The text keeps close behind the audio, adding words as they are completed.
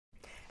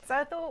So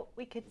I thought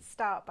we could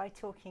start by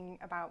talking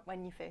about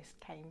when you first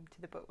came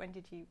to the book. When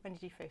did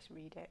you first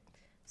read it?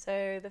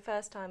 So the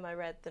first time I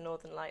read The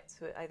Northern Lights,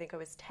 I think I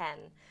was 10,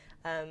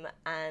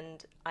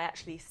 and I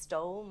actually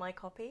stole my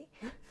copy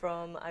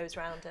I was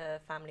around a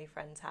family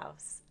friend's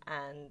house,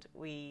 and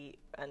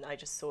I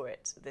just saw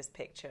this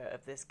picture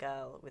of this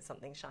girl with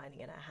something shining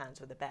in her hands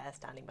with a bear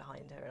standing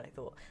behind her, and I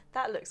thought,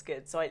 that looks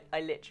good. So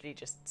I literally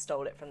just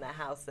stole it from their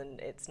house, and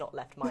it's not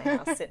left my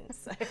house since.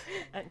 So.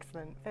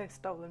 Excellent. First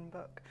stolen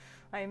book.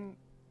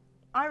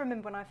 I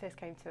remember when I first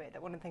came to it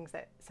that one of the things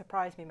that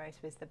surprised me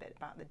most was the bit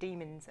about the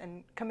demons,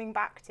 and coming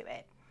back to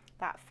it,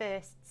 that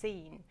first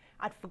scene,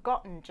 I'd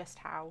forgotten just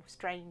how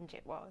strange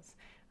it was,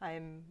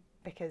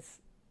 because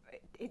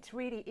it's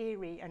really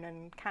eerie and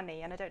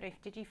uncanny, and I don't know,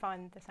 did you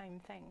find the same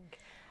thing?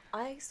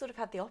 I sort of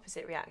had the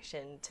opposite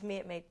reaction. To me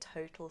it made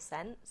total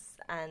sense,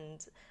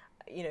 and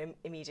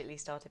immediately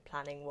started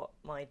planning what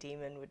my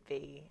demon would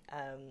be.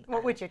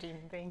 What would your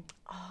demon be?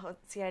 Oh,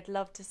 see, I'd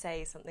love to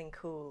say something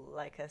cool,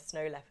 like a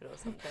snow leopard or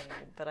something,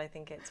 but I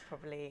think it's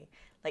probably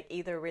like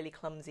either a really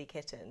clumsy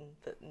kitten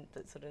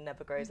that sort of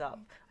never grows up,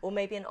 or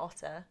maybe an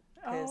otter,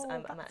 because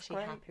I'm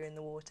actually happier in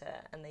the water,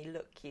 and they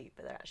look cute,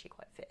 but they're actually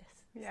quite fierce.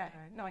 Yeah,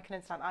 so. No, I can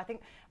understand. I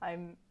think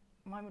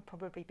mine would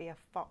probably be a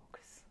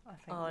fox. I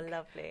think. Oh,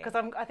 lovely. Because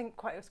I think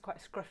I was quite a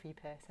scruffy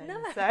person.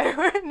 No.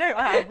 So no,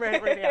 I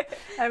really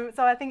am.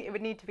 So I think it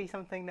would need to be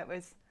something that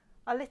was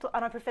a little,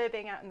 and I prefer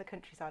being out in the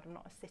countryside. I'm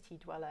not a city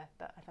dweller,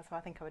 but that's why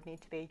I think I would need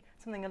to be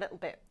something a little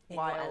bit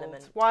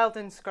wild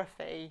and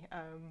scruffy.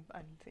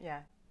 And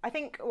yeah, I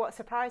think what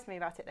surprised me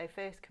about it though,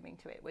 first coming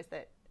to it, was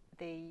that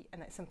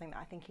and it's something that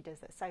I think he does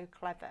that's so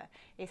clever,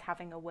 is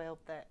having a world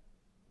that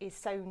is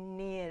so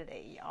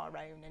nearly our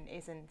own and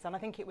isn't. And I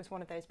think it was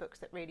one of those books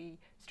that really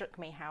struck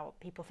me, how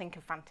people think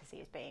of fantasy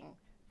as being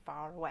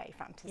far away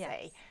fantasy.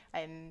 Yes.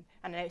 And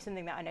I know it's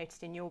something that I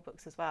noticed in your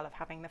books as well, of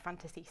having the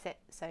fantasy sit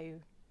so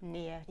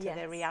near to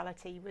the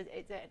reality. Is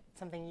it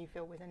something you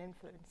feel was an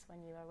influence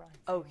when you were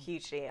writing? Oh,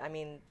 hugely. I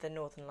mean, The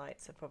Northern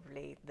Lights are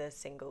probably the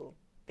single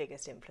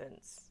biggest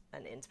influence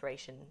and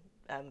inspiration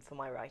for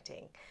my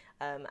writing.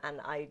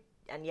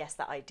 And yes,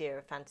 that idea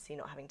of fantasy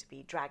not having to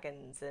be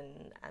dragons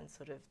and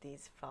sort of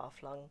these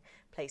far-flung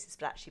places,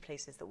 but actually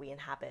places that we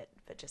inhabit,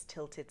 but just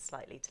tilted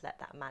slightly to let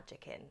that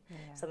magic in.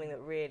 Yeah. Something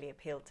that really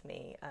appealed to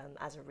me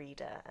as a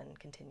reader, and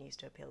continues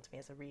to appeal to me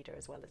as a reader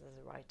as well as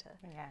a writer.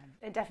 Yeah,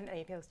 it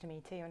definitely appeals to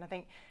me too. And I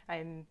think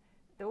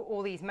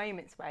all these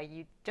moments where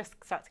you just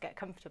start to get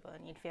comfortable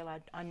and you'd feel,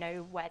 I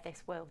know where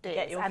this world is.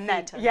 Get your and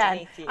feet then,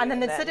 underneath you. And then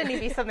there'd suddenly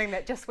be something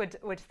that just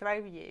would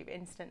throw you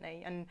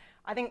instantly. And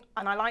I think,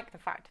 and I like the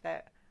fact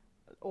that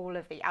all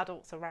of the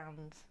adults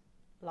around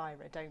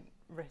Lyra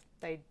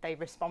they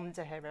respond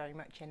to her very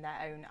much in their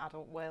own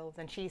adult world,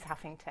 and she's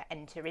having to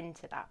enter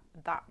into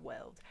that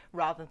world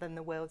rather than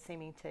the world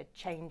seeming to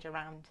change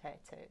around her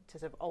to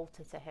sort of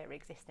alter to her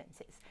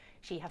existence.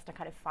 She has to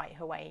kind of fight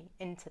her way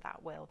into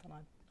that world, and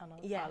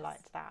I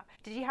liked that.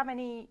 Did you have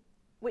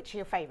which are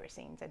your favourite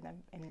scenes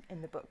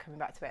in the book, coming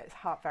back to it? It's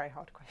a very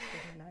hard question,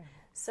 I know.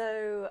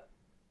 So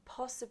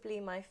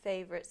possibly my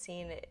favourite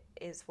scene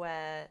is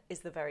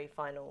the very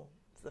final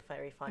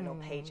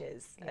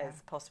pages,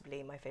 as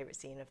possibly my favourite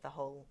scene of the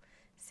whole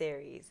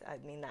series. I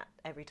mean, that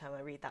every time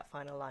I read that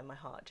final line, my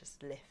heart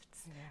just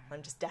lifts. Yeah.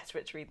 I'm just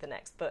desperate to read the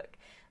next book.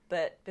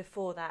 But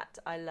before that,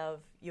 I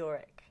love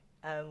Yorick,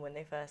 when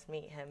they first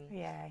meet him.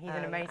 Yeah, he's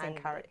an amazing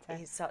character.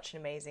 He's such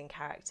an amazing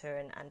character,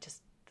 and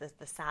just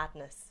the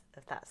sadness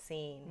of that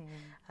scene,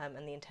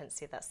 and the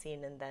intensity of that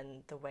scene, and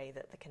then the way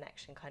that the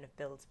connection kind of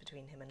builds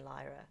between him and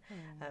Lyra,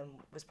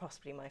 was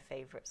possibly my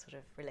favourite sort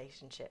of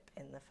relationship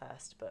in the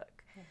first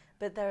book. Yeah.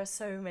 But there are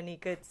so many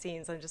good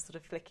scenes. I'm just sort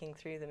of flicking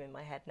through them in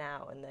my head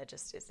now, and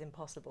it's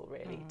impossible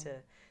really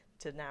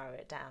to narrow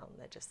it down.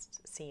 They're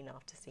just scene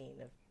after scene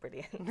of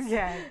brilliance.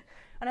 Yeah,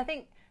 and I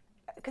think,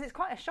 because it's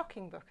quite a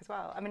shocking book as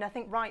well. I mean, I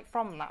think right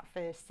from that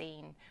first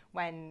scene,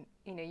 when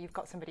you've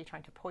got somebody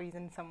trying to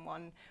poison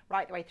someone,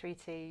 right the way through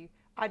to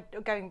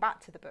going back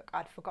to the book,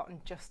 I'd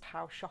forgotten just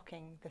how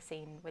shocking the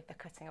scene with the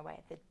cutting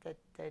away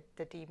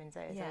the demon's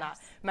ears, and that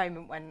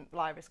moment when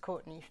Lyra's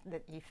caught, and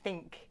you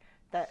think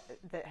that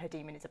her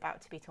demon is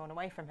about to be torn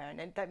away from her,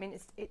 and I mean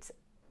it's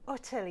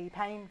utterly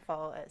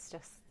painful. It's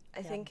just.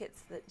 I think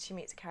it's that she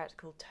meets a character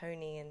called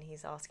Tony, and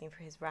he's asking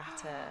for his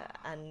ratter,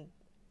 and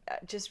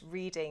just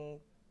reading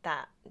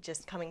that,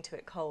 just coming to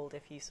it cold,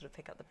 if you sort of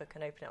pick up the book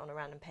and open it on a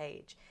random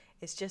page,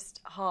 it's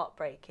just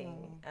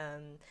heartbreaking.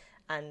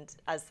 And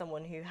as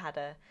someone who had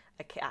a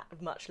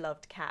much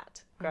loved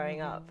cat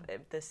growing up,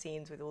 the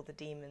scenes with all the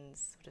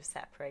demons sort of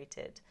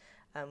separated,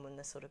 when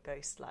the sort of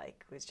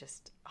ghost-like, was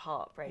just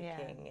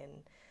heartbreaking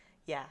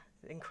and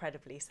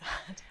incredibly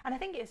sad. And I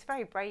think it's a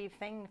very brave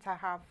thing to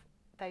have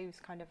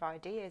those kind of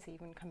ideas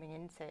even coming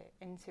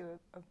into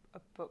a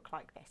book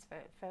like this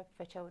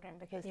for children,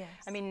 because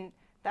I mean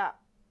that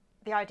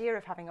the idea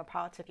of having a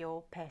part of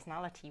your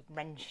personality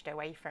wrenched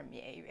away from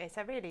you, it's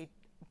a really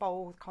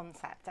bold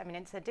concept. I mean,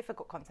 it's a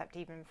difficult concept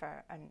even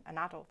for an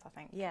adult, I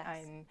think.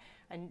 Yes.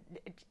 And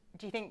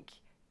do you think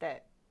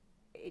that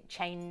it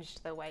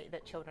changed the way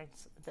that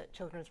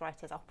children's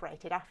writers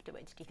operated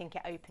afterwards? Do you think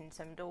it opened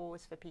some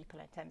doors for people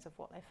in terms of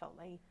what they felt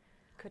they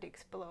could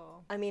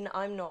explore? I mean,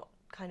 I'm not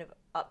kind of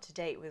up to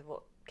date with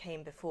what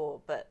came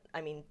before, but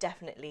I mean,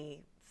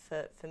 definitely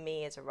for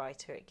me as a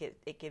writer,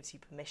 it gives you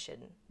permission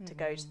to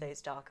go to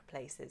those darker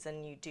places,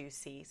 and you do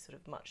see sort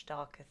of much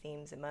darker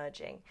themes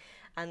emerging,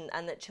 and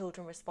that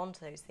children respond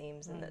to those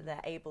themes, and that they're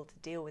able to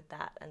deal with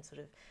that, and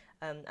sort of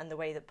and the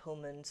way that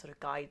Pullman sort of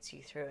guides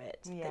you through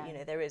it. That, you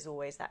know, there is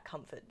always that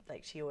comfort,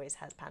 like she always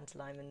has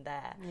Pantalaimon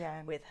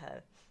there with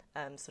her,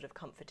 sort of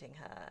comforting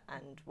her,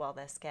 and while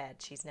they're scared,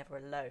 she's never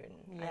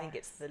alone. I think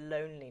it's the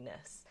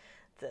loneliness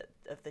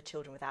of the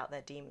children without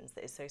their demons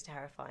that is so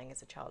terrifying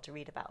as a child to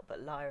read about,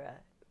 but Lyra,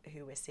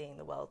 who we're seeing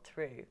the world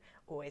through,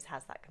 always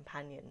has that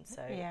companion.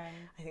 So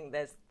I think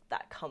there's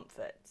that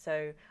comfort.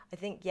 So I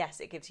think,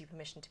 yes, it gives you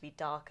permission to be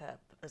darker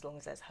as long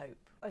as there's hope.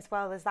 As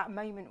well as that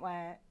moment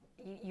where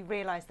you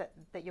realise that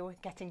you're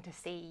getting to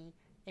see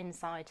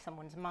inside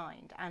someone's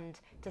mind and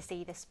to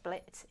see the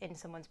split in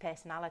someone's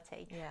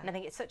personality. And I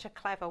think it's such a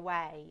clever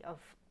way of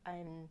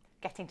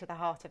getting to the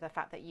heart of the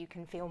fact that you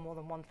can feel more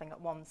than one thing at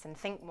once and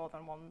think more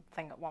than one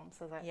thing at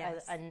once,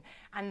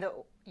 and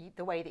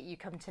the way that you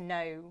come to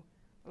know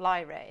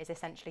Lyra is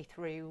essentially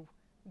through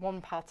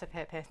one part of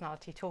her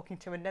personality talking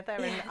to another,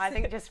 and I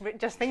think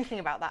just thinking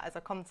about that as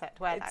a concept,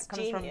 where it's that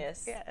comes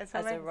genius from,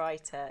 as a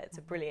writer. It's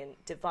a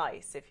brilliant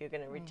device if you're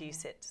going to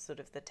reduce it to sort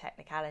of the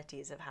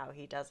technicalities of how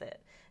he does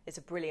it. It's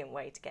a brilliant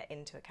way to get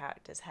into a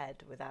character's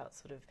head without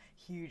sort of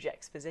huge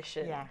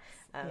exposition.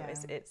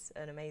 It's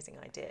an amazing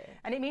idea,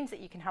 and it means that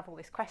you can have all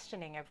this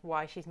questioning of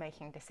why she's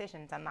making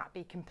decisions, and that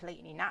be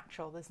completely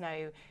natural. There's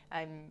no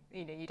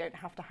you don't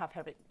have to have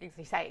her, as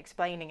you say,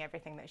 explaining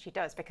everything that she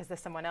does, because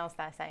there's someone else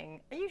there saying,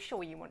 are you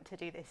sure you want to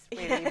do this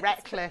really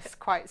reckless,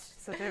 quite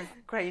sort of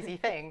crazy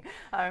thing?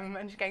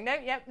 And she's going, no,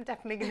 yep, I'm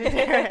definitely going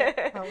to do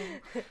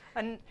it.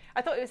 And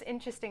I thought it was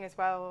interesting as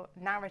well,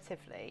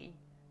 narratively.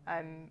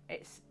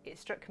 It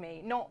struck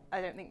me,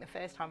 I don't think the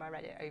first time I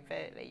read it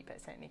overtly, but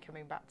certainly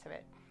coming back to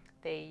it,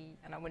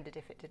 and I wondered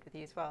if it did with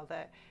you as well,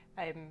 that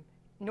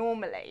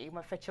normally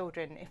for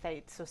children, if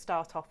they sort of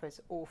start off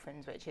as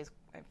orphans, which is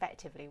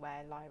effectively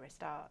where Lyra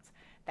starts,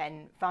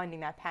 then finding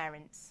their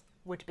parents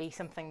would be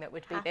something that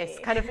would be this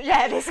kind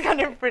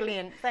of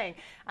brilliant thing,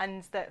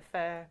 and that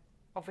for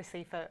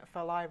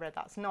Lyra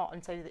that's not,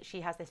 and so that she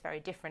has this very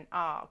different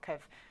arc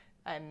of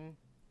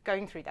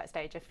going through that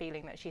stage of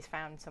feeling that she's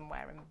found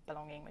somewhere and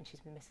belonging when she's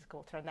with Mrs.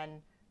 Coulter, and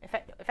then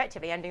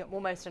effectively ending up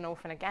almost an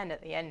orphan again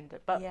at the end,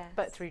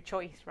 but through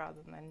choice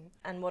rather than.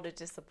 And what a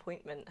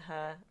disappointment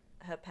her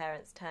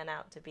parents turn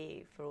out to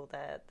be, for all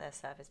their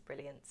surface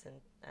brilliance,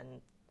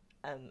 and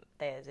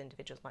they as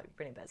individuals might be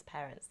brilliant, but as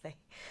parents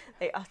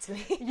they utterly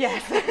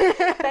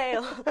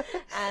fail.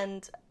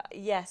 And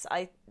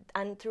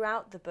and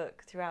throughout the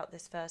book, throughout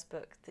this first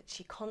book, that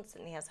she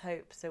constantly has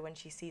hope. So when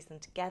she sees them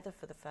together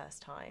for the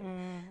first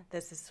time,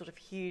 there's this sort of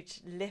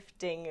huge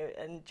lifting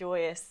and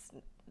joyous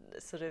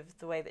sort of,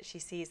 the way that she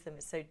sees them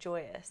is so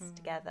joyous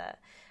together,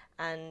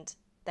 and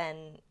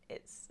then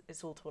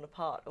it's all torn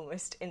apart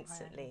almost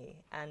instantly.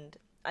 And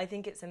I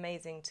think it's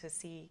amazing to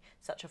see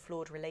such a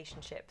flawed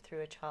relationship through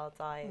a child's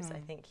eyes. I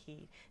think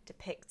he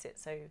depicts it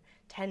so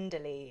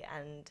tenderly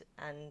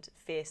and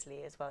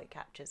fiercely as well. He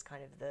captures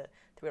kind of the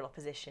real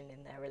opposition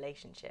in their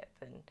relationship.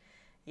 And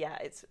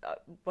it's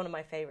one of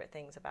my favourite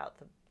things about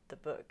the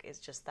book is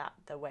just that,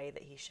 the way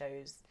that he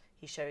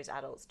shows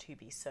adults to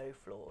be so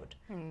flawed,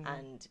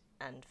 and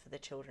for the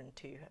children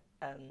to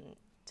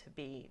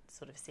be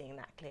sort of seeing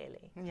that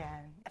clearly.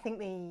 I think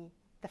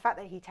the fact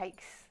that he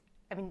takes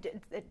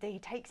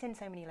in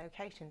so many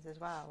locations as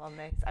well on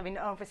this. I mean,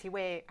 obviously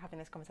we're having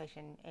this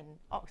conversation in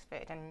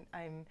Oxford,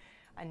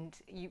 and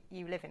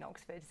you live in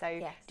Oxford, so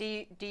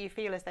do you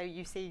feel as though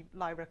you see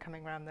Lyra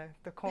coming around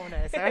the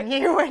corner? So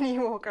when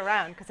you walk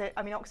around, because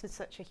Oxford's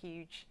such a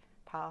huge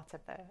part of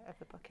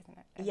the book, isn't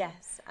it?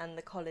 Yes, and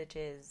the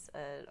colleges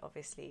are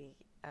obviously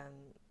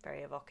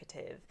very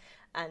evocative,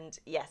 and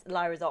yes,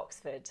 Lyra's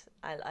Oxford.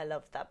 I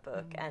loved that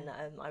book, and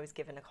I was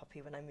given a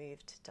copy when I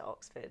moved to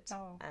Oxford,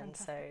 and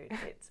so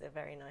it's a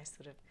very nice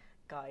sort of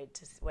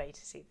way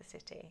to see the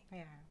city.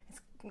 It's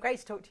great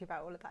to talk to you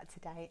about all of that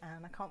today,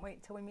 and I can't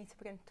wait till we meet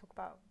up again to talk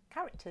about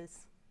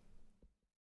characters.